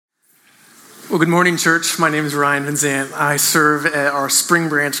Well, good morning, church. My name is Ryan Van Zandt. I serve at our Spring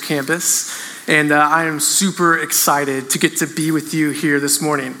Branch campus, and I am super excited to get to be with you here this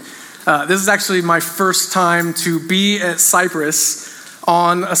morning. This is actually my first time to be at Cypress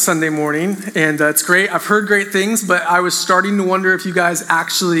on a Sunday morning, and it's great. I've heard great things, but I was starting to wonder if you guys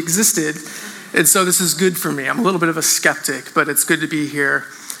actually existed, and so this is good for me. I'm a little bit of a skeptic, but it's good to be here.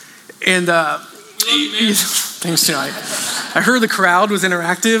 And thanks, Johnny. I heard the crowd was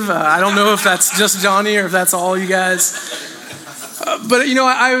interactive. I don't know if that's just Johnny or if that's all you guys. But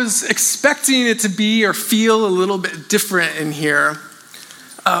I was expecting it to be or feel a little bit different in here.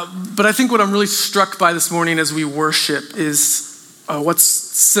 But I think what I'm really struck by this morning as we worship is what's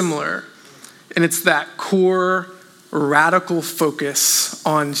similar. And it's that core, radical focus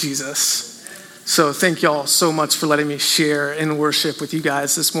on Jesus. So thank y'all so much for letting me share in worship with you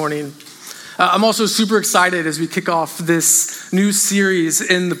guys this morning. I'm also super excited as we kick off this new series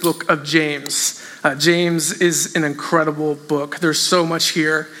in the book of James. James is an incredible book. There's so much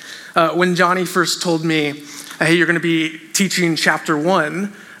here. When Johnny first told me, hey, you're going to be teaching chapter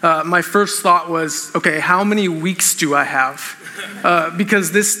 1, my first thought was, okay, how many weeks do I have?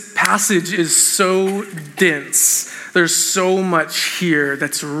 Because this passage is so dense. There's so much here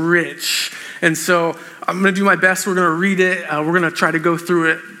that's rich. And so I'm going to do my best. We're going to read it. We're going to try to go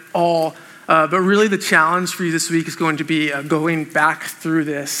through it all. But really the challenge for you this week is going to be going back through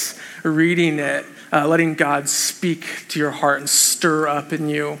this, reading it, letting God speak to your heart and stir up in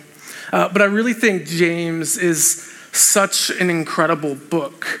you. But I really think James is such an incredible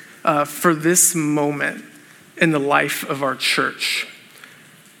book for this moment in the life of our church.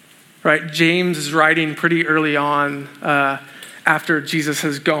 Right? James is writing pretty early on after Jesus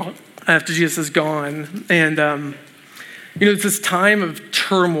has gone. And it's this time of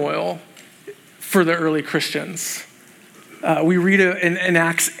turmoil for the early Christians. We read in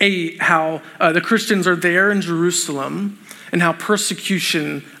Acts 8 how the Christians are there in Jerusalem and how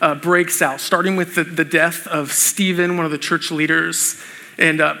persecution breaks out, starting with the death of Stephen, one of the church leaders,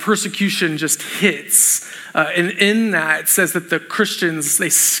 and persecution just hits. And in that, it says that the Christians, they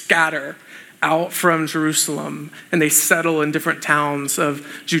scatter out from Jerusalem and they settle in different towns of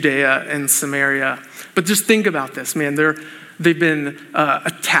Judea and Samaria. But just think about this, man. They've been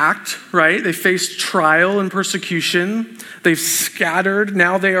attacked, right? They faced trial and persecution. They've scattered.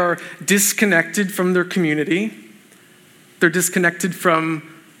 Now they are disconnected from their community. They're disconnected from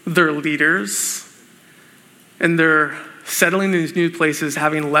their leaders. And they're settling in these new places,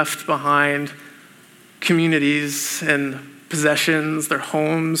 having left behind communities and possessions, their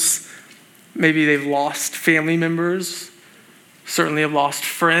homes. Maybe they've lost family members. Certainly have lost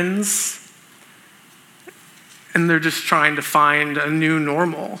friends. And they're just trying to find a new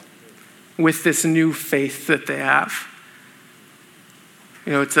normal with this new faith that they have.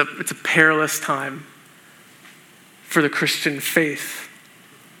 It's a perilous time for the Christian faith.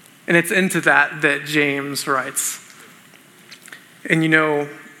 And it's into that James writes. And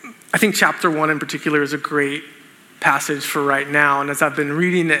I think chapter 1 in particular is a great passage for right now. And as I've been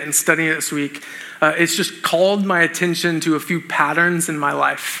reading it and studying it this week, it's just called my attention to a few patterns in my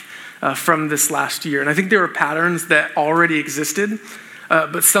life from this last year. And I think there were patterns that already existed,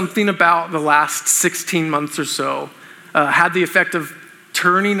 but something about the last 16 months or so had the effect of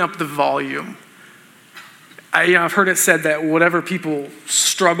turning up the volume. I've heard it said that whatever people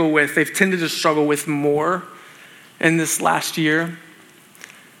struggle with, they've tended to struggle with more in this last year.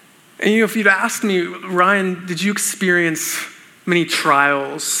 And if you'd asked me, Ryan, did you experience many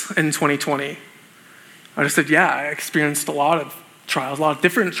trials in 2020? I just said, yeah, I experienced a lot of trials, a lot of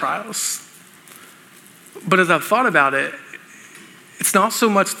different trials. But as I've thought about it, it's not so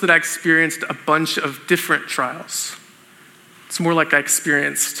much that I experienced a bunch of different trials. It's more like I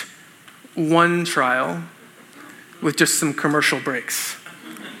experienced one trial with just some commercial breaks,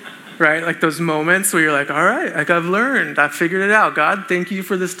 right? Like those moments where you're like, all right, like I've learned, I've figured it out. God, thank you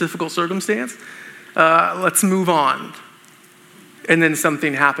for this difficult circumstance. Let's move on. And then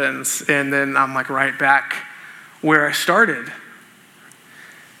something happens, and then I'm like right back where I started.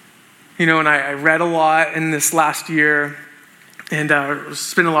 And I read a lot in this last year and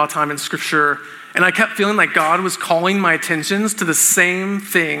spent a lot of time in scripture. And I kept feeling like God was calling my attentions to the same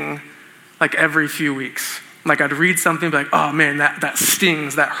thing like every few weeks. Like I'd read something and be like, oh man, that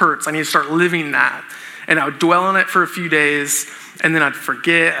stings, that hurts. I need to start living that. And I would dwell on it for a few days and then I'd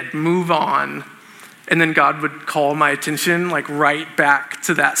forget, I'd move on. And then God would call my attention like right back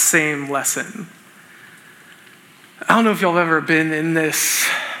to that same lesson. I don't know if y'all have ever been in this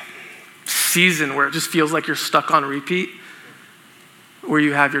season where it just feels like you're stuck on repeat, where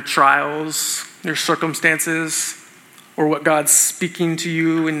you have your trials, your circumstances, or what God's speaking to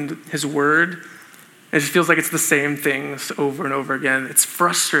you in his word. It just feels like it's the same things over and over again. It's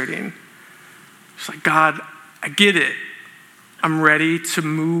frustrating. It's like, God, I get it. I'm ready to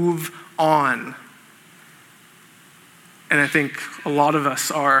move on. And I think a lot of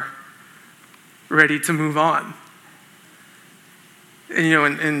us are ready to move on.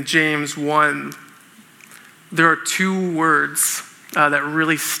 And in James 1, there are two words that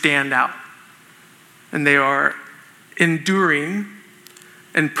really stand out. And they are enduring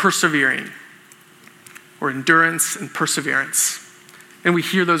and persevering, or endurance and perseverance. And we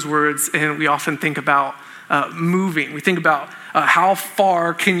hear those words and we often think about moving. We think about how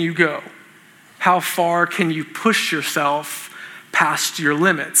far can you go? How far can you push yourself past your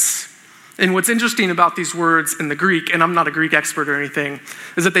limits? And what's interesting about these words in the Greek, and I'm not a Greek expert or anything,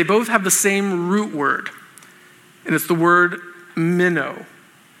 is that they both have the same root word. And it's the word meno.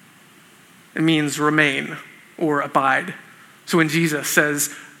 It means remain or abide. So when Jesus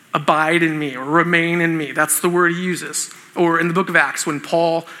says, abide in me or remain in me, that's the word he uses. Or in the book of Acts, when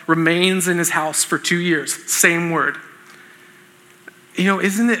Paul remains in his house for 2 years, same word.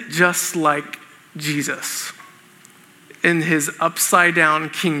 Isn't it just like Jesus in his upside down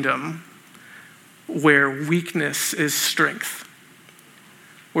kingdom where weakness is strength,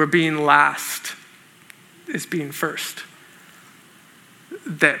 where being last is being first,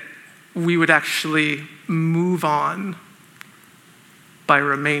 that we would actually move on by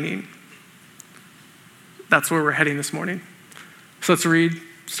remaining. That's where we're heading this morning. So let's read,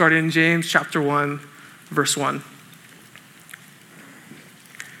 starting in James chapter 1, verse 1.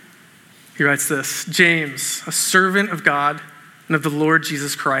 He writes this: James, a servant of God and of the Lord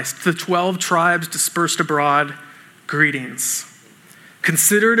Jesus Christ, to the 12 tribes dispersed abroad, greetings.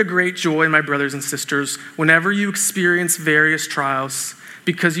 Consider it a great joy, my brothers and sisters, whenever you experience various trials,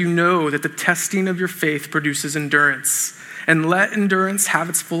 because you know that the testing of your faith produces endurance. And let endurance have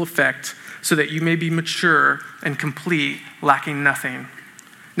its full effect, so that you may be mature and complete, lacking nothing.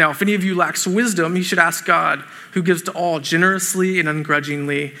 Now, if any of you lacks wisdom, he should ask God, who gives to all generously and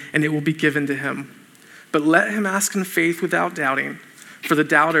ungrudgingly, and it will be given to him. But let him ask in faith without doubting, for the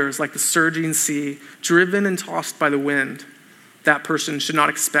doubter is like the surging sea, driven and tossed by the wind. That person should not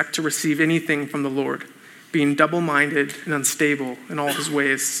expect to receive anything from the Lord, being double-minded and unstable in all his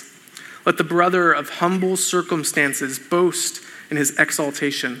ways. Let the brother of humble circumstances boast in his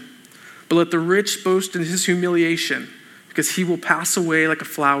exaltation, but let the rich boast in his humiliation, because he will pass away like a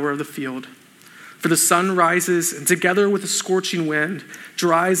flower of the field. For the sun rises, and together with a scorching wind,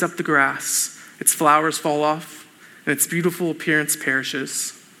 dries up the grass. Its flowers fall off, and its beautiful appearance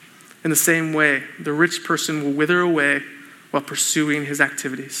perishes. In the same way, the rich person will wither away while pursuing his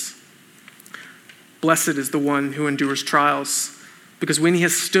activities. Blessed is the one who endures trials, because when he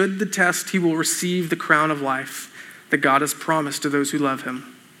has stood the test, he will receive the crown of life that God has promised to those who love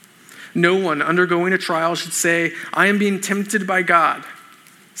him. No one undergoing a trial should say, I am being tempted by God,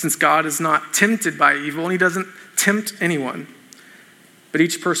 since God is not tempted by evil, and he doesn't tempt anyone. But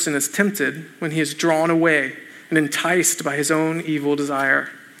each person is tempted when he is drawn away and enticed by his own evil desire.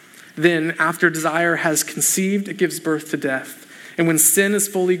 Then, after desire has conceived, it gives birth to death. And when sin is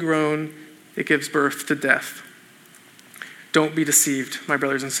fully grown, it gives birth to death. Don't be deceived, my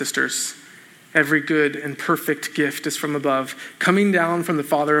brothers and sisters. Every good and perfect gift is from above, coming down from the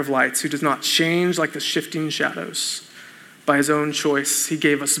Father of lights, who does not change like the shifting shadows. By his own choice, he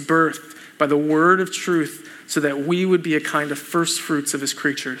gave us birth by the word of truth, so that we would be a kind of first fruits of his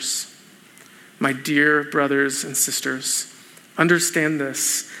creatures. My dear brothers and sisters, understand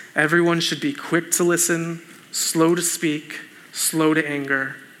this. Everyone should be quick to listen, slow to speak, slow to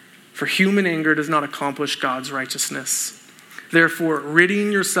anger, for human anger does not accomplish God's righteousness. Therefore,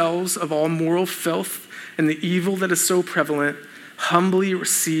 ridding yourselves of all moral filth and the evil that is so prevalent, humbly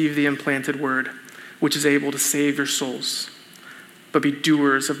receive the implanted word, which is able to save your souls. But be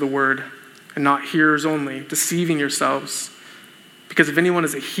doers of the word, and not hearers only, deceiving yourselves. Because if anyone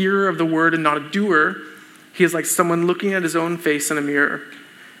is a hearer of the word and not a doer, he is like someone looking at his own face in a mirror.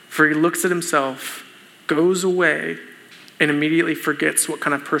 For he looks at himself, goes away, and immediately forgets what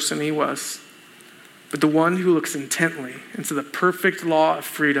kind of person he was. But the one who looks intently into the perfect law of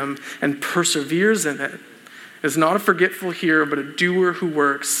freedom and perseveres in it is not a forgetful hearer, but a doer who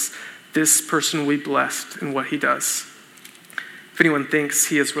works. This person will be blessed in what he does. If anyone thinks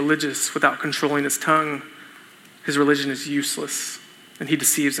he is religious without controlling his tongue, his religion is useless, and he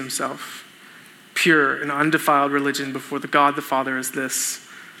deceives himself. Pure and undefiled religion before the God the Father is this: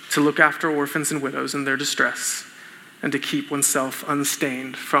 to look after orphans and widows in their distress, and to keep oneself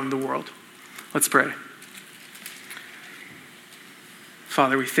unstained from the world. Let's pray.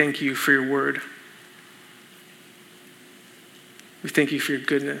 Father, we thank you for your word. We thank you for your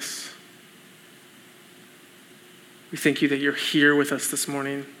goodness. We thank you that you're here with us this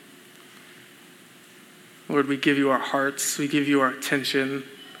morning. Lord, we give you our hearts. We give you our attention.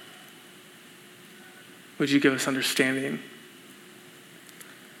 Would you give us understanding?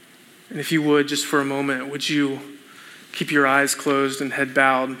 And if you would, just for a moment, would you keep your eyes closed and head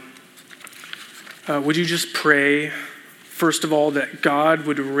bowed? Would you just pray, first of all, that God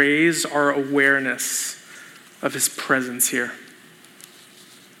would raise our awareness of his presence here?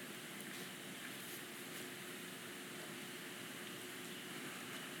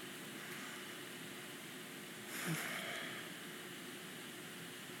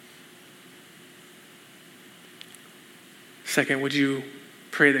 Second, would you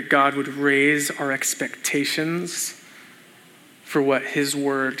pray that God would raise our expectations for what his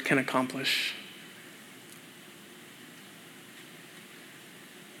word can accomplish?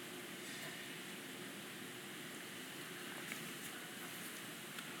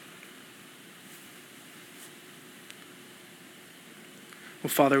 Well,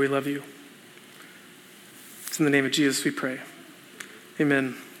 Father, we love you. It's in the name of Jesus we pray.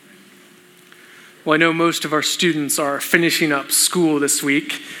 Amen. Well, I know most of our students are finishing up school this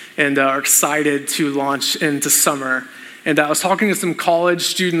week and are excited to launch into summer. And I was talking to some college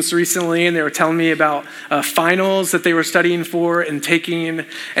students recently, and they were telling me about finals that they were studying for and taking.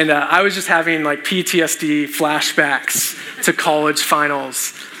 And I was just having like PTSD flashbacks to college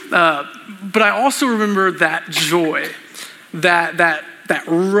finals. But I also remember that joy, that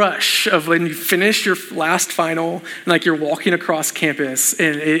rush of when you finish your last final and like you're walking across campus,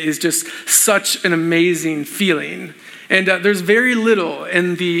 and it is just such an amazing feeling. And there's very little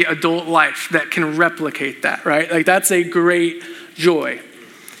in the adult life that can replicate that, right? Like that's a great joy.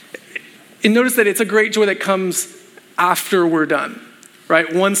 And notice that it's a great joy that comes after we're done,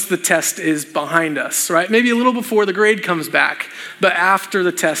 right? Once the test is behind us, right? Maybe a little before the grade comes back, but after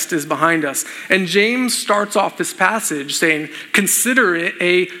the test is behind us. And James starts off this passage saying, consider it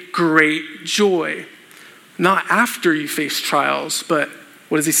a great joy. Not after you face trials, but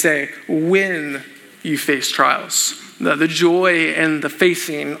what does he say? When you face trials. The joy and the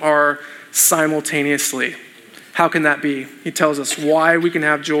facing are simultaneously. How can that be? He tells us why we can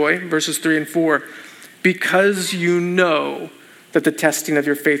have joy, verses 3 and 4. Because you know that the testing of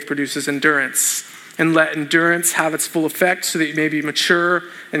your faith produces endurance. And let endurance have its full effect so that you may be mature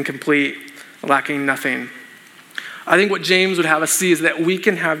and complete, lacking nothing. I think what James would have us see is that we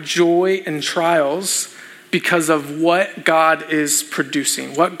can have joy in trials because of what God is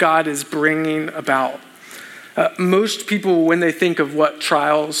producing, what God is bringing about. Most people, when they think of what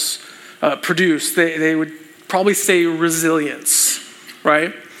trials produce, they would probably say resilience,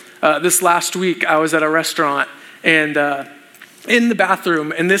 right? This last week, I was at a restaurant, and in the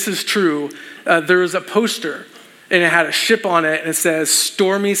bathroom, and this is true, there was a poster, and it had a ship on it, and it says,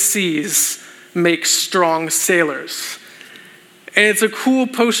 "Stormy seas make strong sailors." And it's a cool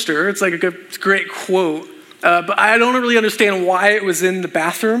poster. It's like a great quote, but I don't really understand why it was in the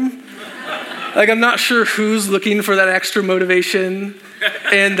bathroom. Like, I'm not sure who's looking for that extra motivation,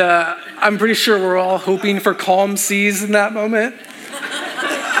 and I'm pretty sure we're all hoping for calm seas in that moment.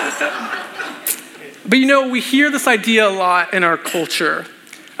 But you know, we hear this idea a lot in our culture,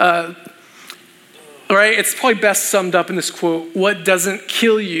 right? It's probably best summed up in this quote: what doesn't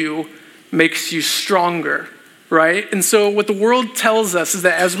kill you makes you stronger, right? And so what the world tells us is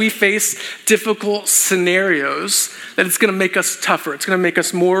that as we face difficult scenarios, that it's going to make us tougher. It's going to make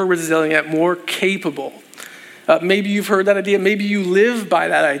us more resilient, more capable. Maybe you've heard that idea. Maybe you live by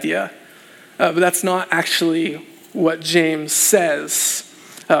that idea. But that's not actually what James says.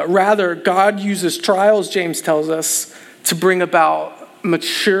 Rather, God uses trials, James tells us, to bring about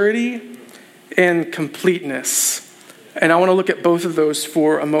maturity and completeness. And I want to look at both of those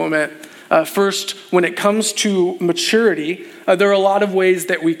for a moment. First, when it comes to maturity, there are a lot of ways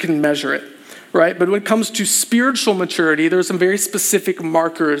that we can measure it, right? But when it comes to spiritual maturity, there are some very specific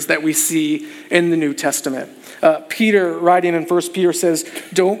markers that we see in the New Testament. Peter, writing in 1 Peter, says,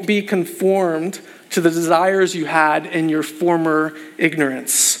 "Don't be conformed to the desires you had in your former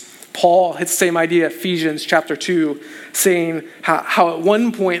ignorance." Paul hits the same idea, Ephesians chapter 2, saying how at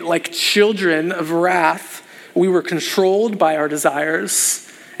one point, like children of wrath, we were controlled by our desires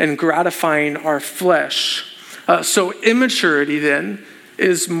and gratifying our flesh. So immaturity then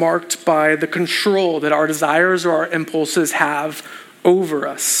is marked by the control that our desires or our impulses have over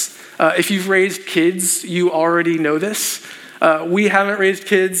us. If you've raised kids, you already know this. We haven't raised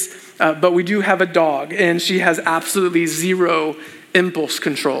kids, but we do have a dog, and she has absolutely zero impulse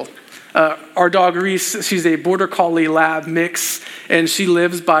control. Our dog Reese, she's a border collie lab mix, and she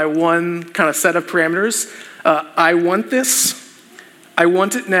lives by one kind of set of parameters. I want this, I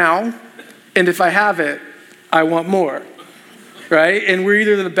want it now, and if I have it, I want more, right? And we're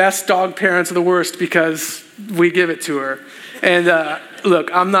either the best dog parents or the worst because we give it to her. And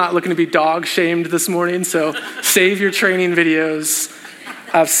look, I'm not looking to be dog shamed this morning, so save your training videos.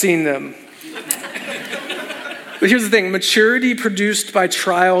 I've seen them. But here's the thing, maturity produced by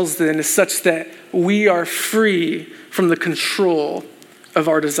trials then is such that we are free from the control of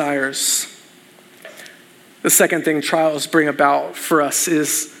our desires. The second thing trials bring about for us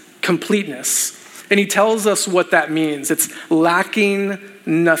is completeness. And he tells us what that means. It's lacking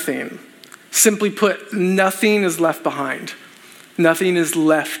nothing. Simply put, nothing is left behind. Nothing is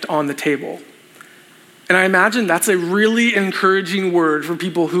left on the table. And I imagine that's a really encouraging word for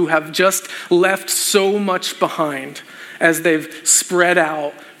people who have just left so much behind as they've spread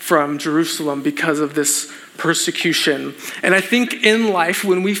out from Jerusalem because of this persecution. And I think in life,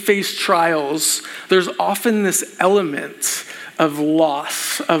 when we face trials, there's often this element of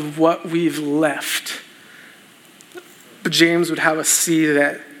loss of what we've left. But James would have us see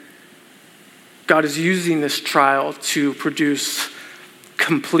that God is using this trial to produce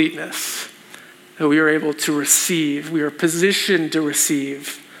completeness. That we are able to receive, we are positioned to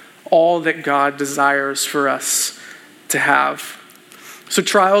receive all that God desires for us to have. So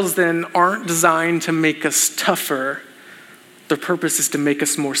trials then aren't designed to make us tougher. Their purpose is to make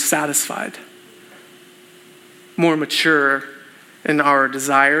us more satisfied, more mature in our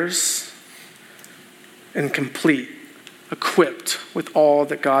desires, and complete, equipped with all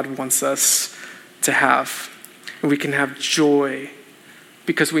that God wants us to have. And we can have joy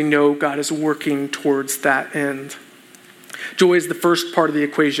because we know God is working towards that end. Joy is the first part of the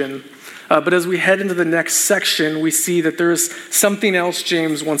equation. But as we head into the next section, we see that there is something else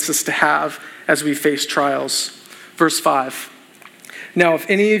James wants us to have as we face trials. Verse 5. Now, if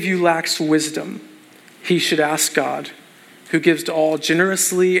any of you lacks wisdom, he should ask God, who gives to all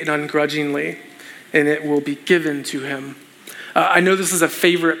generously and ungrudgingly, and it will be given to him. I know this is a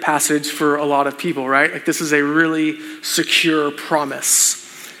favorite passage for a lot of people, right? Like this is a really secure promise.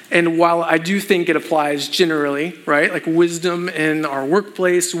 And while I do think it applies generally, right? Like wisdom in our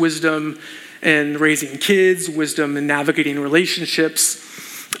workplace, wisdom in raising kids, wisdom in navigating relationships,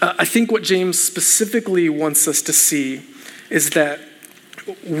 I think what James specifically wants us to see is that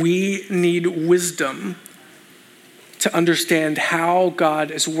we need wisdom to understand how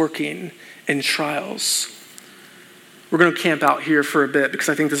God is working in trials. We're going to camp out here for a bit because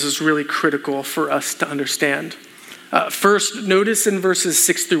I think this is really critical for us to understand. First, notice in verses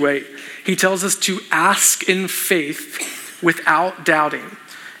 6-8, he tells us to ask in faith without doubting.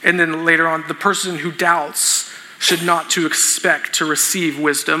 And then later on, the person who doubts should not to expect to receive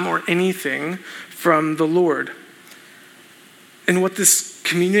wisdom or anything from the Lord. And what this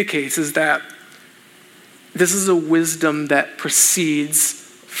communicates is that this is a wisdom that proceeds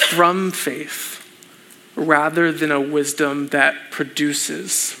from faith rather than a wisdom that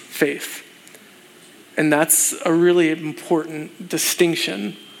produces faith. And that's a really important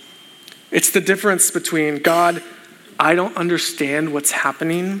distinction. It's the difference between, God, I don't understand what's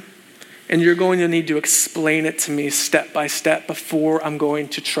happening, and you're going to need to explain it to me step by step before I'm going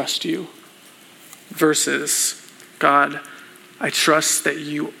to trust you. Versus, God, I trust that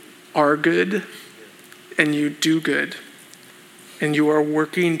you are good and you do good. And you are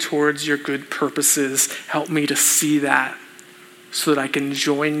working towards your good purposes. Help me to see that so that I can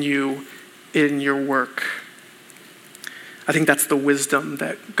join you in your work. I think that's the wisdom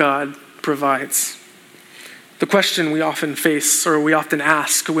that God provides. The question we often face, or we often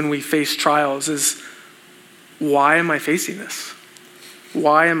ask when we face trials is, why am I facing this?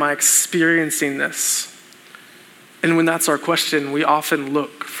 Why am I experiencing this? And when that's our question, we often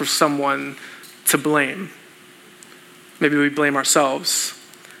look for someone to blame. Maybe we blame ourselves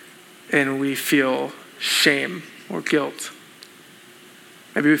and we feel shame or guilt.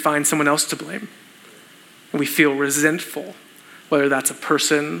 Maybe we find someone else to blame and we feel resentful, whether that's a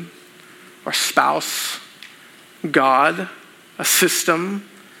person, our spouse, God, a system.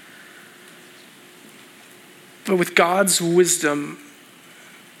 But with God's wisdom,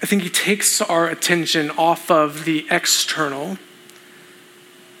 I think he takes our attention off of the external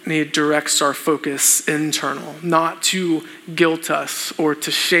and he directs our focus internal, not to guilt us or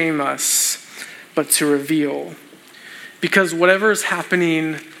to shame us, but to reveal. Because whatever is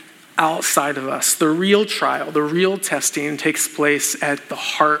happening outside of us, the real trial, the real testing takes place at the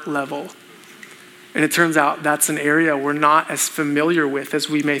heart level. And it turns out that's an area we're not as familiar with as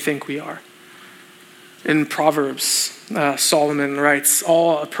we may think we are. In Proverbs, Solomon writes,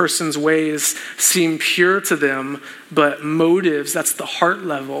 all a person's ways seem pure to them, but motives, that's the heart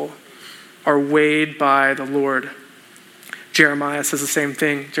level, are weighed by the Lord. Jeremiah says the same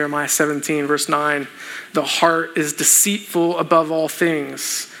thing. Jeremiah 17, verse 9. The heart is deceitful above all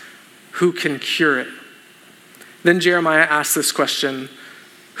things. Who can cure it? Then Jeremiah asks this question,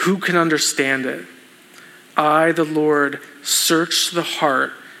 who can understand it? I, the Lord, search the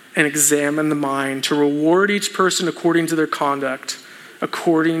heart and examine the mind to reward each person according to their conduct,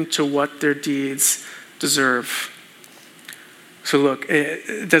 according to what their deeds deserve. So look,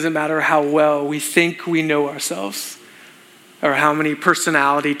 it doesn't matter how well we think we know ourselves, or how many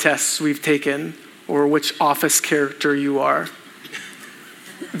personality tests we've taken, or which office character you are.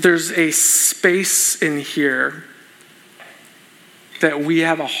 There's a space in here that we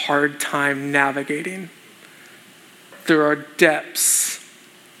have a hard time navigating. There are depths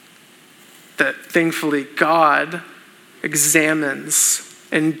that thankfully God examines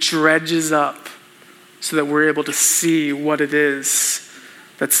and dredges up so that we're able to see what it is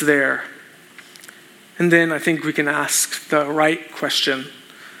that's there. And then I think we can ask the right question,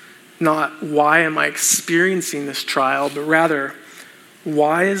 not why am I experiencing this trial, but rather,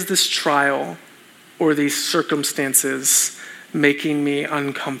 why is this trial or these circumstances making me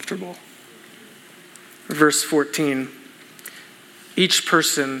uncomfortable? Verse 14, each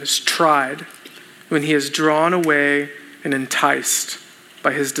person is tried when he is drawn away and enticed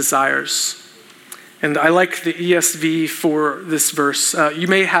by his desires. And I like the ESV for this verse. You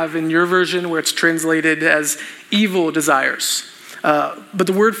may have in your version where it's translated as evil desires. But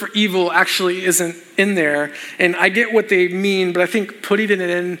the word for evil actually isn't in there. And I get what they mean, but I think putting it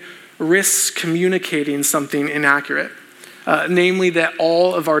in risks communicating something inaccurate. Namely that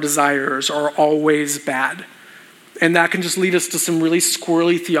all of our desires are always bad. And that can just lead us to some really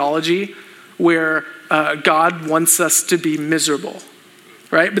squirrely theology where God wants us to be miserable.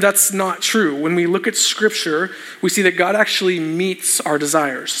 Right? But that's not true. When we look at Scripture, we see that God actually meets our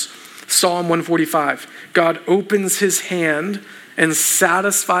desires. Psalm 145, God opens his hand and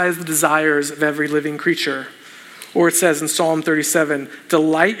satisfies the desires of every living creature. Or it says in Psalm 37,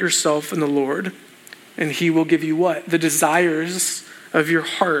 delight yourself in the Lord, and he will give you what? The desires of your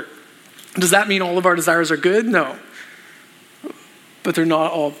heart. Does that mean all of our desires are good? No. But they're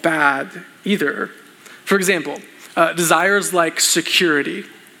not all bad either. For example, desires like security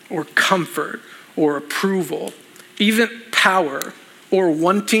or comfort or approval, even power or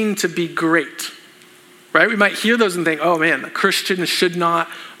wanting to be great, right? We might hear those and think, oh man, a Christian should not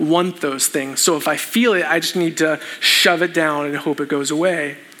want those things. So if I feel it, I just need to shove it down and hope it goes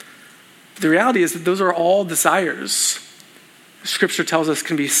away. But the reality is that those are all desires. Scripture tells us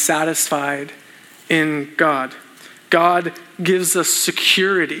can be satisfied in God. God gives us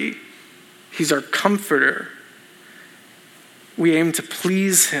security. He's our comforter. We aim to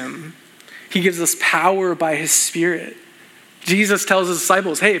please him. He gives us power by his Spirit. Jesus tells his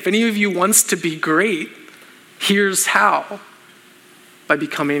disciples, hey, if any of you wants to be great, here's how. By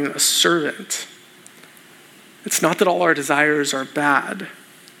becoming a servant. It's not that all our desires are bad.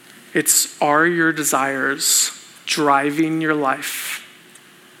 It's, are your desires driving your life?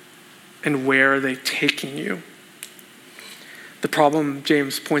 And where are they taking you? The problem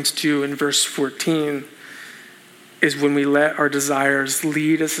James points to in verse 14 is when we let our desires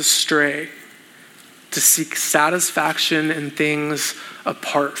lead us astray to seek satisfaction in things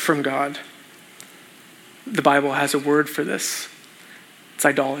apart from God. The Bible has a word for this. It's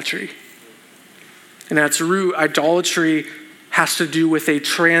idolatry. And at its root, idolatry has to do with a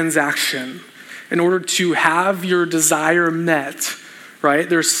transaction. In order to have your desire met, right,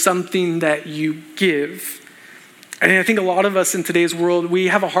 there's something that you give. And I think a lot of us in today's world, we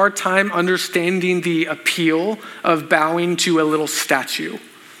have a hard time understanding the appeal of bowing to a little statue.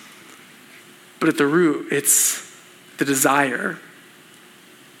 But at the root, it's the desire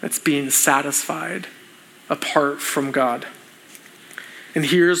that's being satisfied apart from God. And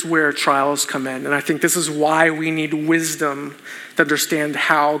here's where trials come in. And I think this is why we need wisdom to understand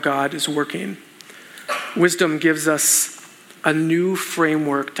how God is working. Wisdom gives us a new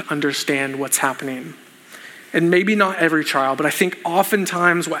framework to understand what's happening. And maybe not every trial, but I think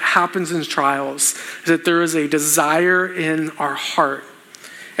oftentimes what happens in trials is that there is a desire in our heart.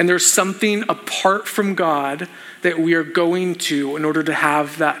 And there's something apart from God that we are going to in order to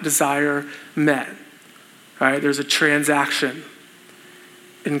have that desire met. All right, there's a transaction.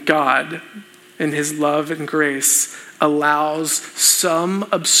 And God, in his love and grace, allows some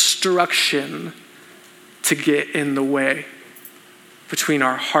obstruction to get in the way between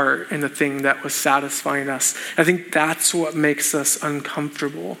our heart and the thing that was satisfying us. I think that's what makes us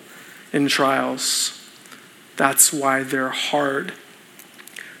uncomfortable in trials. That's why they're hard.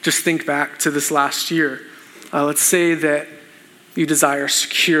 Just think back to this last year. Let's say that you desire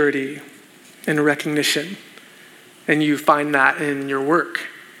security and recognition. and you find that in your work.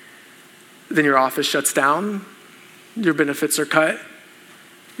 Then your office shuts down, your benefits are cut,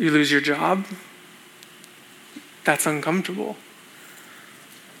 you lose your job. That's uncomfortable.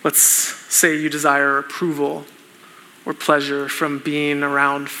 Let's say you desire approval or pleasure from being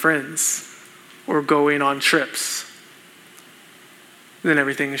around friends or going on trips. Then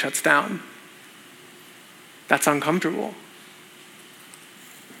everything shuts down. That's uncomfortable.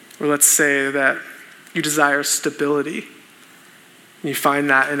 Or let's say that you desire stability. And you find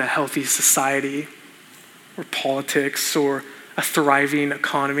that in a healthy society or politics or a thriving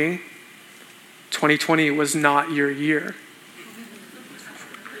economy. 2020 was not your year.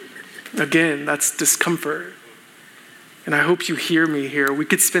 Again, that's discomfort. And I hope you hear me here. We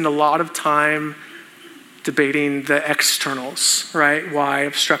could spend a lot of time debating the externals, right? Why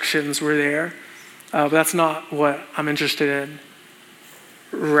obstructions were there. But that's not what I'm interested in.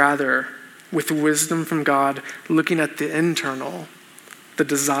 Rather, with wisdom from God, looking at the internal, the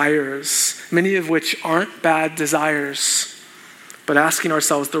desires, many of which aren't bad desires, but asking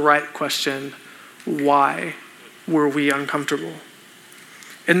ourselves the right question, why were we uncomfortable?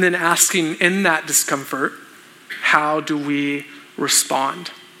 And then asking in that discomfort, how do we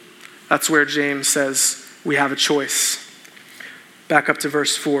respond? That's where James says we have a choice. Back up to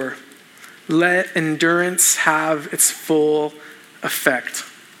verse 4. Let endurance have its full effect.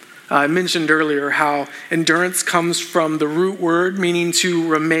 I mentioned earlier how endurance comes from the root word meaning to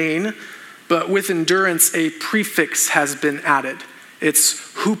remain, but with endurance a prefix has been added.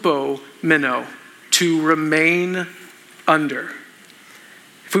 It's hupomeno, to remain under.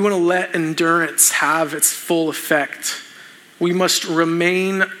 If we want to let endurance have its full effect, we must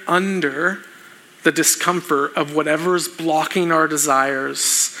remain under the discomfort of whatever's blocking our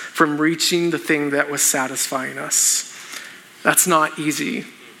desires from reaching the thing that was satisfying us. That's not easy.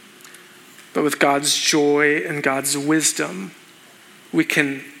 But with God's joy and God's wisdom, we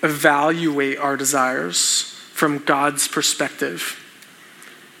can evaluate our desires from God's perspective.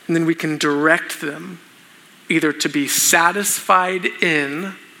 And then we can direct them either to be satisfied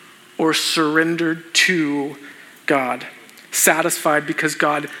in or surrendered to God. Satisfied because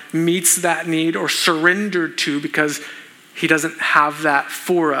God meets that need, or surrendered to because he doesn't have that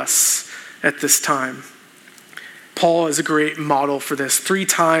for us at this time. Paul is a great model for this. 3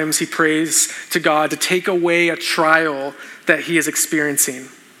 times he prays to God to take away a trial that he is experiencing.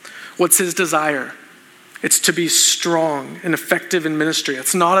 What's his desire? It's to be strong and effective in ministry.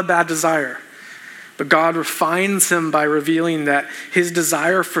 It's not a bad desire. But God refines him by revealing that his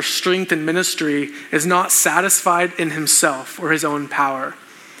desire for strength in ministry is not satisfied in himself or his own power.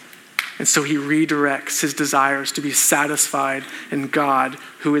 And so he redirects his desires to be satisfied in God,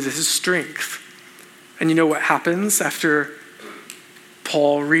 who is his strength. And you know what happens after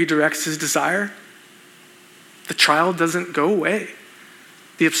Paul redirects his desire? The trial doesn't go away.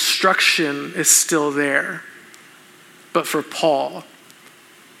 The obstruction is still there. But for Paul,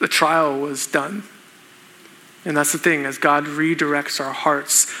 the trial was done. And that's the thing, as God redirects our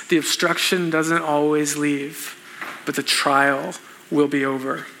hearts, the obstruction doesn't always leave, but the trial will be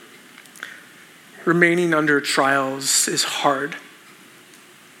over. Remaining under trials is hard.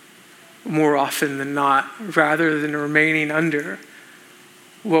 More often than not, rather than remaining under,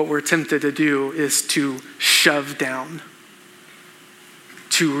 what we're tempted to do is to shove down,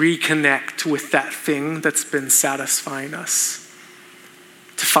 to reconnect with that thing that's been satisfying us,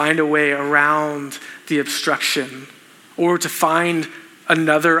 to find a way around the obstruction, or to find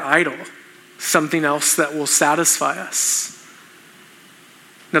another idol, something else that will satisfy us.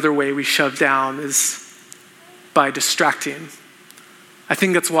 Another way we shove down is by distracting. I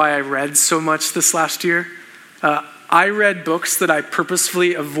think that's why I read so much this last year. I read books that I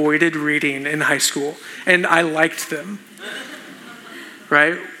purposefully avoided reading in high school, and I liked them,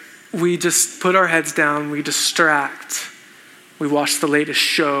 right? We just put our heads down, we distract, we watch the latest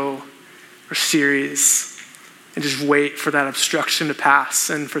show or series, and just wait for that obstruction to pass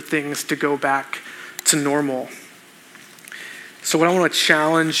and for things to go back to normal. So what I want to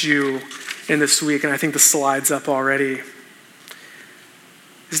challenge you in this week, and I think the slide's up already,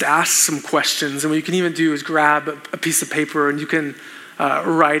 is to ask some questions. And what you can even do is grab a piece of paper and you can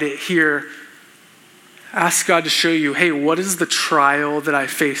write it here. Ask God to show you, hey, what is the trial that I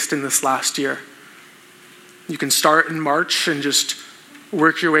faced in this last year? You can start in March and just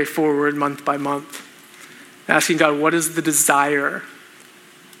work your way forward month by month. Asking God, what is the desire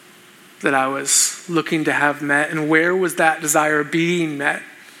that I was looking to have met? And where was that desire being met?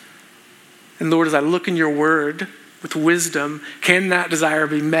 And Lord, as I look in your word with wisdom, can that desire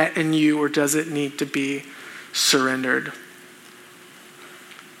be met in you, or does it need to be surrendered?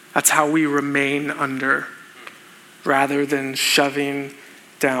 That's how we remain under. rather than shoving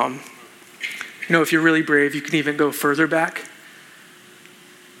down. You know, if you're really brave, you can even go further back.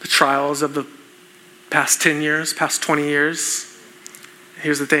 The trials of the past 10 years, past 20 years.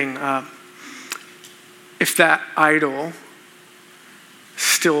 Here's the thing. If that idol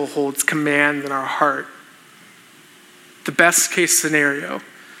still holds command in our heart, the best case scenario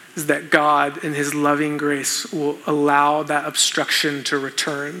is that God in his loving grace will allow that obstruction to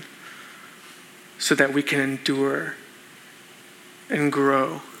return so that we can endure and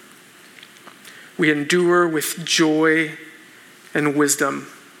grow. We endure with joy and wisdom,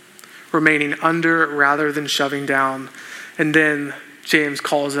 remaining under rather than shoving down. And then James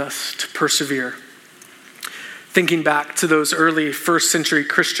calls us to persevere. Thinking back to those early first century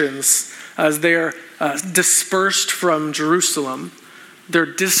Christians, as they're dispersed from Jerusalem, they're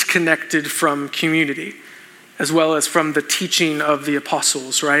disconnected from community, as well as from the teaching of the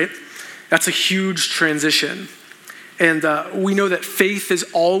apostles, right? That's a huge transition. And we know that faith is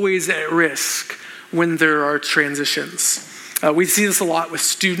always at risk when there are transitions. We see this a lot with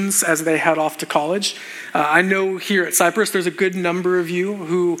students as they head off to college. I know here at Cypress, there's a good number of you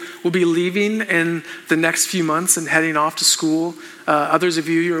who will be leaving in the next few months and heading off to school. Others of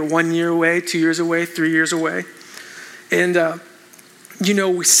you, you're 1 year away, 2 years away, 3 years away. And,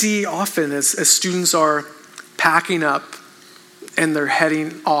 we see often as students are packing up and they're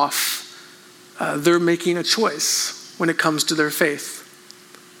heading off, they're making a choice when it comes to their faith.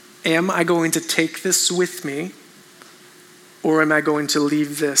 Am I going to take this with me? Or am I going to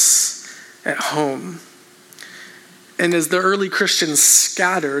leave this at home? And as the early Christians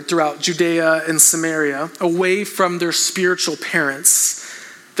scattered throughout Judea and Samaria, away from their spiritual parents,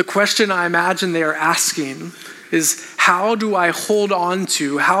 the question I imagine they are asking is, how do I hold on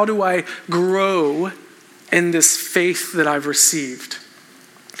to, how do I grow in this faith that I've received?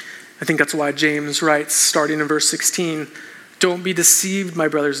 I think that's why James writes, starting in verse 16, "Don't be deceived, my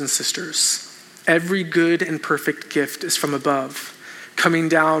brothers and sisters. Every good and perfect gift is from above, coming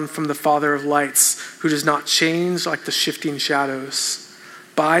down from the Father of lights, who does not change like the shifting shadows.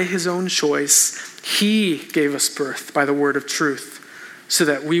 By his own choice, he gave us birth by the word of truth, so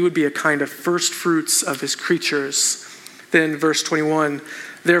that we would be a kind of first fruits of his creatures." Then verse 21,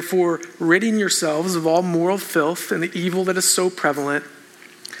 "Therefore, ridding yourselves of all moral filth and the evil that is so prevalent,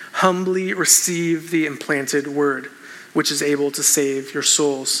 humbly receive the implanted word, which is able to save your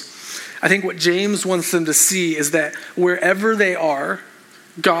souls." I think what James wants them to see is that wherever they are,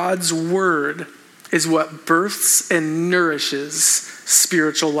 God's word is what births and nourishes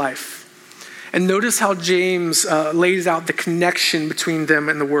spiritual life. And notice how James lays out the connection between them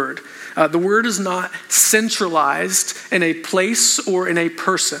and the word. The word is not centralized in a place or in a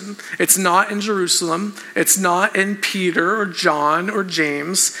person. It's not in Jerusalem. It's not in Peter or John or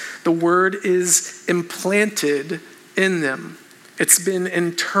James. The word is implanted in them. It's been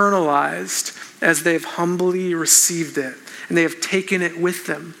internalized as they've humbly received it, and they have taken it with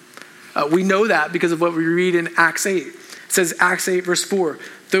them. We know that because of what we read in Acts 8. It says, Acts 8, verse 4,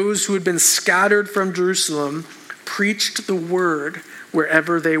 "Those who had been scattered from Jerusalem preached the word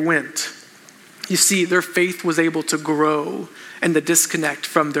wherever they went." You see, their faith was able to grow and the disconnect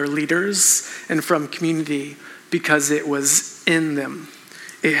from their leaders and from community because it was in them.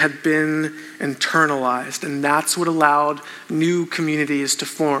 It had been internalized, and that's what allowed new communities to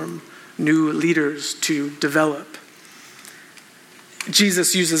form, new leaders to develop.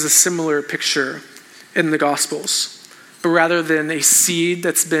 Jesus uses a similar picture in the Gospels, but rather than a seed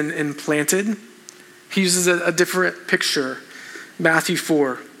that's been implanted, he uses a different picture. Matthew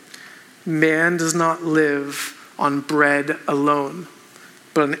 4, "Man does not live on bread alone,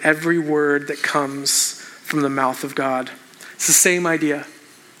 but on every word that comes from the mouth of God." It's the same idea.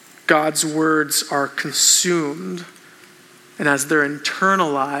 God's words are consumed, and as they're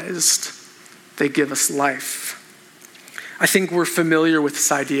internalized, they give us life. I think we're familiar with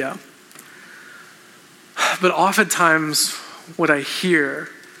this idea. But oftentimes, what I hear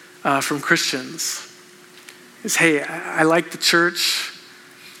from Christians is, "Hey, I like the church,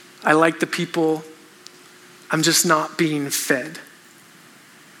 I like the people, I'm just not being fed."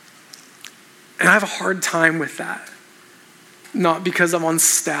 And I have a hard time with that. Not because I'm on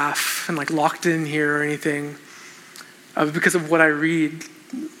staff and locked in here or anything, but because of what I read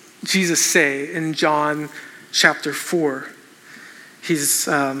Jesus say in John chapter 4. He's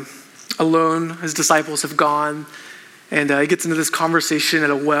alone, his disciples have gone, and he gets into this conversation at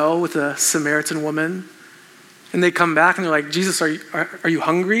a well with a Samaritan woman. And they come back and they're like, "Jesus, are you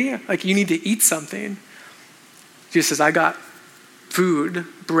hungry? You need to eat something." Jesus says, "I got food,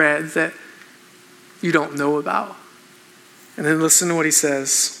 bread that you don't know about." And then listen to what he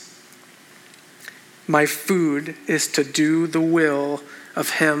says. My food is to do the will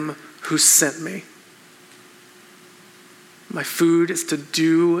of him who sent me. My food is to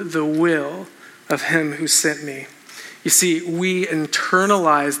do the will of him who sent me. You see, we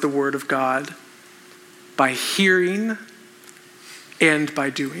internalize the word of God by hearing and by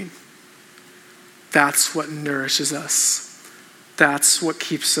doing. That's what nourishes us. That's what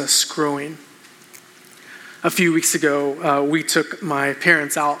keeps us growing. A few weeks ago, we took my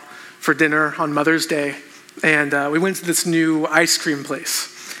parents out for dinner on Mother's Day, and we went to this new ice cream place.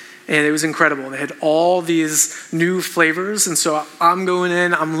 And it was incredible. They had all these new flavors. And so I'm going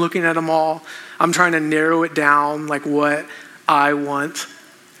in, I'm looking at them all. I'm trying to narrow it down, like what I want.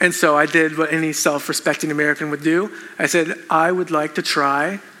 And so I did what any self-respecting American would do. I said, I would like to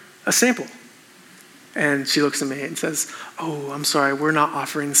try a sample. And she looks at me and says, oh, I'm sorry, we're not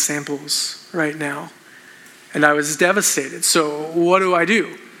offering samples right now. And I was devastated. So what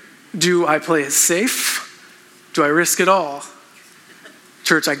do? Do I play it safe? Do I risk it all?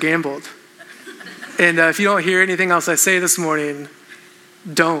 Church, I gambled. And if you don't hear anything else I say this morning,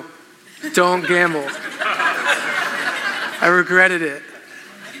 don't gamble. I regretted it.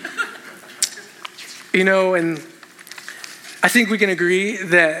 And I think we can agree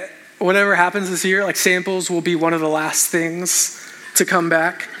that whatever happens this year, like samples will be one of the last things to come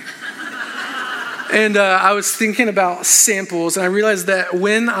back. And I was thinking about samples, and I realized that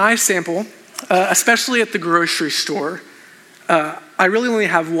when I sample, especially at the grocery store, I really only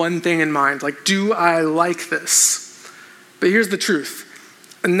have one thing in mind, like, do I like this? But here's the truth.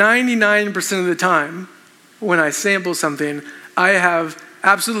 99% of the time, when I sample something, I have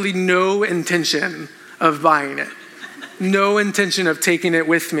absolutely no intention of buying it. No intention of taking it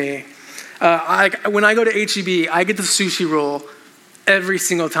with me. When I go to H-E-B, I get the sushi roll every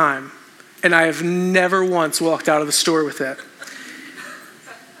single time, and I have never once walked out of the store with it.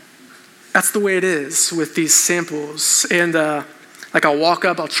 That's the way it is with these samples. And I'll walk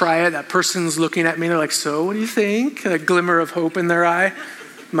up, I'll try it. That person's looking at me. They're like, so what do you think? A glimmer of hope in their eye.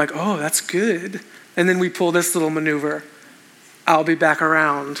 I'm like, oh, that's good. And then we pull this little maneuver. I'll be back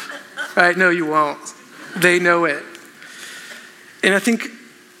around. Right? No, you won't. They know it. And I think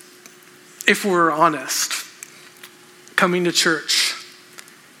if we're honest, coming to church,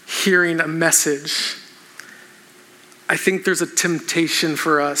 hearing a message, I think there's a temptation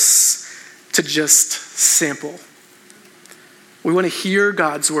for us to just sample. We want to hear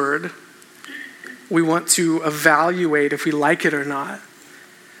God's word. We want to evaluate if we like it or not.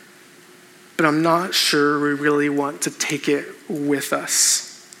 But I'm not sure we really want to take it with us.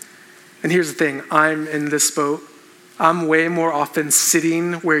 And here's the thing, I'm in this boat. I'm way more often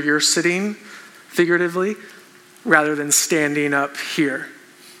sitting where you're sitting, figuratively, rather than standing up here.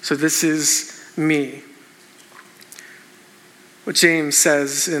 So this is me. What James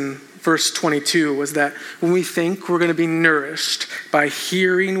says in verse 22 was that when we think we're going to be nourished by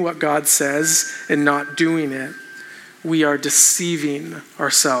hearing what God says and not doing it, we are deceiving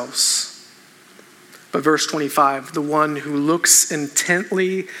ourselves. But verse 25, the one who looks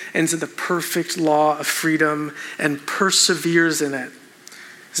intently into the perfect law of freedom and perseveres in it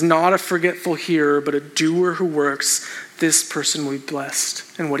is not a forgetful hearer, but a doer who works. This person will be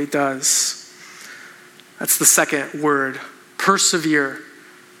blessed in what he does. That's the second word, persevere.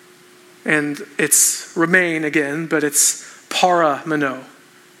 And it's remain again, but it's parameno,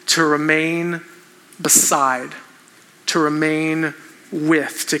 to remain beside, to remain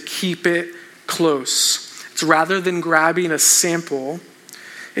with, to keep it close. It's rather than grabbing a sample,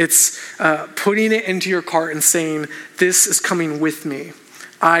 it's putting it into your cart and saying, this is coming with me.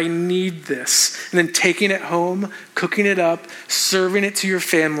 I need this. And then taking it home, cooking it up, serving it to your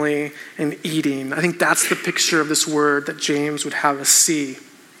family, and eating. I think that's the picture of this word that James would have us see.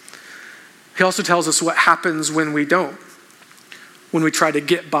 He also tells us what happens when we don't, when we try to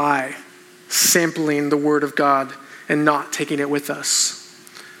get by sampling the word of God and not taking it with us.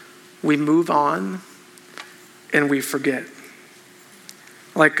 We move on and we forget.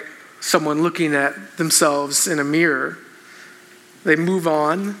 Like someone looking at themselves in a mirror, they move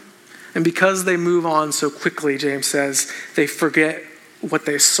on, and because they move on so quickly, James says, they forget what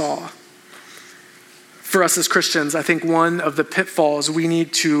they saw. For us as Christians, I think one of the pitfalls we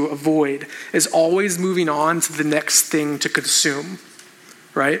need to avoid is always moving on to the next thing to consume,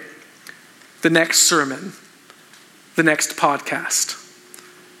 right? The next sermon, the next podcast,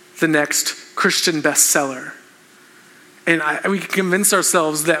 the next Christian bestseller. And we can convince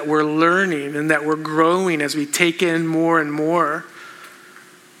ourselves that we're learning and that we're growing as we take in more and more.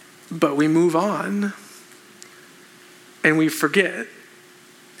 But we move on and we forget.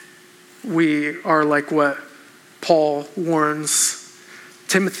 We are like what Paul warns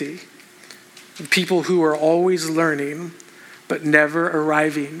Timothy. people who are always learning but never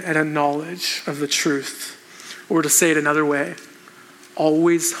arriving at a knowledge of the truth. Or to say it another way,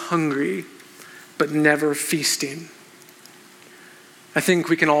 always hungry but never feasting. I think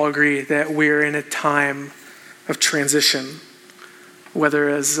we can all agree that we're in a time of transition, whether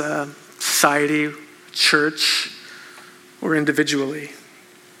as a society, church, or individually.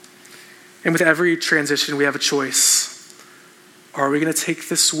 And with every transition, we have a choice. Are we going to take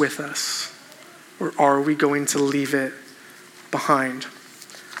this with us, or are we going to leave it behind?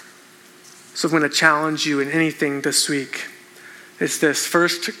 So I'm going to challenge you in anything this week. It's this: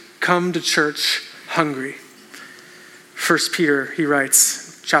 first, come to church hungry. 1 Peter, he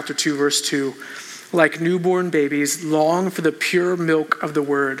writes, chapter 2, verse 2, like newborn babies, long for the pure milk of the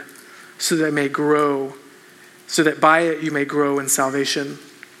word, so that by it you may grow in salvation.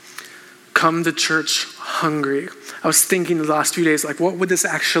 Come to church hungry. I was thinking the last few days, what would this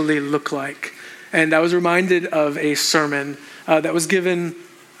actually look like? And I was reminded of a sermon that was given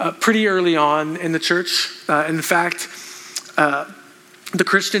pretty early on in the church. In fact, the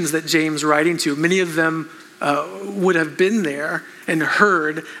Christians that James writing to, many of them would have been there and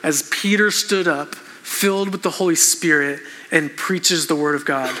heard as Peter stood up, filled with the Holy Spirit, and preaches the word of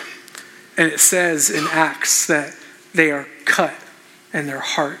God. And it says in Acts that they are cut in their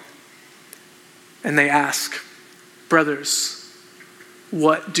heart. And they ask, brothers,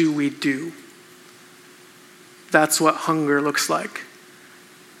 what do we do? That's what hunger looks like.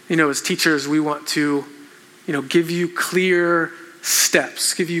 As teachers, we want to, give you clear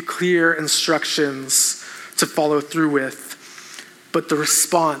steps, give you clear instructions to follow through with. But the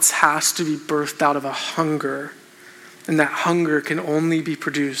response has to be birthed out of a hunger. And that hunger can only be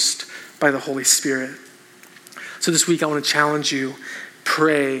produced by the Holy Spirit. So this week I want to challenge you,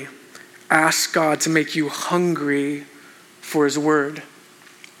 pray, ask God to make you hungry for his word.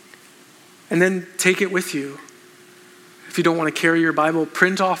 And then take it with you. If you don't want to carry your Bible,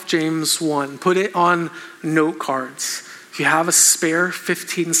 print off James 1. Put it on note cards. If you have a spare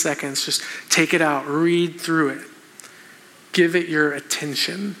 15 seconds, just take it out, read through it. Give it your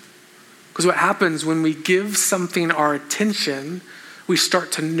attention. Because what happens when we give something our attention, we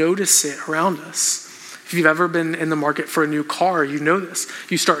start to notice it around us. If you've ever been in the market for a new car, you know this.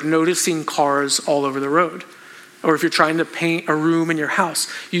 You start noticing cars all over the road. Or if you're trying to paint a room in your house,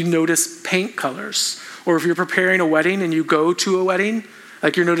 you notice paint colors. Or if you're preparing a wedding and you go to a wedding,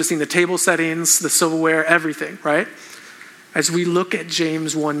 you're noticing the table settings, the silverware, everything, right? As we look at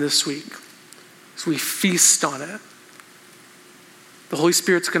James 1 this week, as we feast on it, the Holy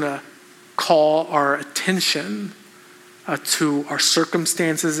Spirit's going to call our attention to our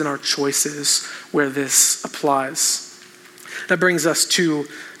circumstances and our choices where this applies. That brings us to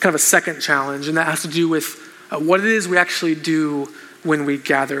kind of a second challenge, and that has to do with what it is we actually do when we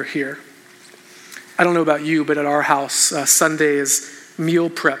gather here. I don't know about you, but at our house, Sunday is meal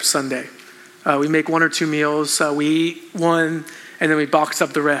prep Sunday. We make one or two meals, we eat one, and then we box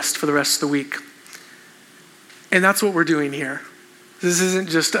up the rest for the rest of the week. And that's what we're doing here. This isn't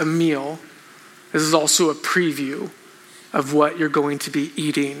just a meal. This is also a preview of what you're going to be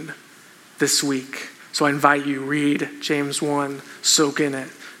eating this week. So I invite you, read James 1, soak in it.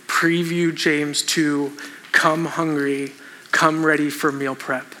 Preview James 2, come hungry, come ready for meal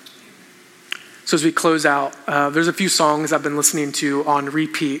prep. So as we close out, there's a few songs I've been listening to on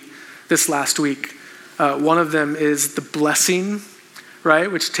repeat this last week. One of them is The Blessing, right?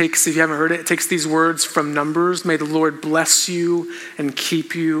 Which takes, if you haven't heard it, it takes these words from Numbers. May the Lord bless you and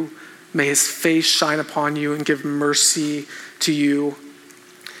keep you. May his face shine upon you and give mercy to you.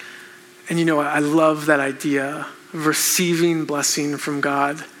 And I love that idea of receiving blessing from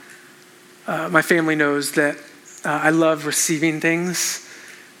God. My family knows that I love receiving things.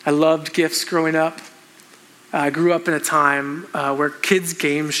 I loved gifts growing up. I grew up in a time where kids'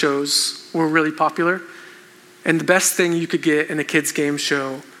 game shows were really popular. And the best thing you could get in a kids' game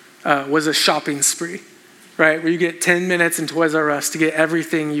show was a shopping spree, right? Where you get 10 minutes in Toys R Us to get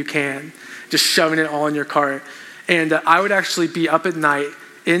everything you can, just shoving it all in your cart. And I would actually be up at night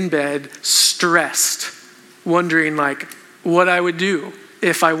in bed, stressed, wondering what I would do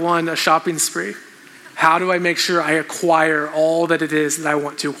if I won a shopping spree. How do I make sure I acquire all that it is that I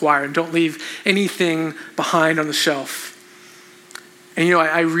want to acquire and don't leave anything behind on the shelf? And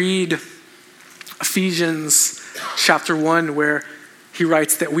I read Ephesians chapter 1 where he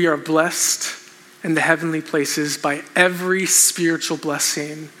writes that we are blessed in the heavenly places by every spiritual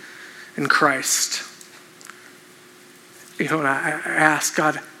blessing in Christ. And I ask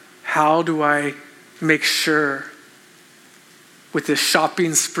God, how do I make sure with this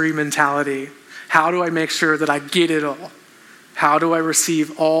shopping spree mentality, how do I make sure that I get it all? How do I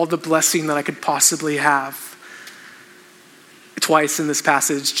receive all the blessing that I could possibly have? Twice in this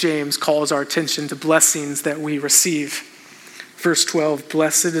passage, James calls our attention to blessings that we receive. Verse 12,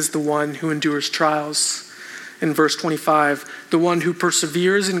 blessed is the one who endures trials. In verse 25, the one who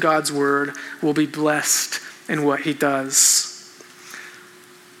perseveres in God's word will be blessed in what he does.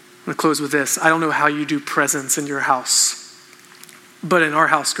 I'm going to close with this. I don't know how you do presents in your house, but in our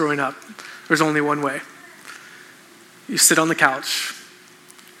house growing up, there's only one way. You sit on the couch,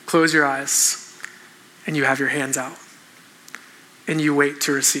 close your eyes, and you have your hands out, and you wait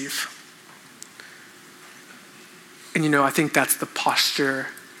to receive. And I think that's the posture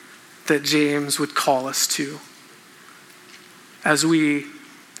that James would call us to. As we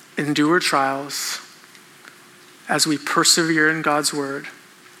endure trials, as we persevere in God's word,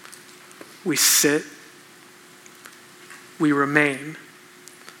 we sit, we remain,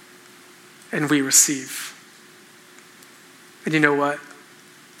 and we receive. And you know what?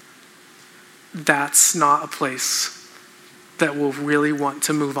 That's not a place that we'll really want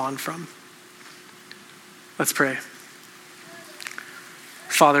to move on from. Let's pray.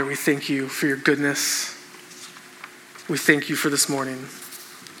 Father, we thank you for your goodness. We thank you for this morning.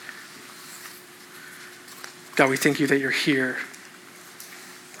 God, we thank you that you're here.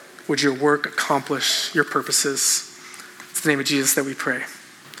 Would your work accomplish your purposes? It's in the name of Jesus that we pray.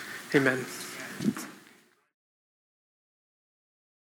 Amen.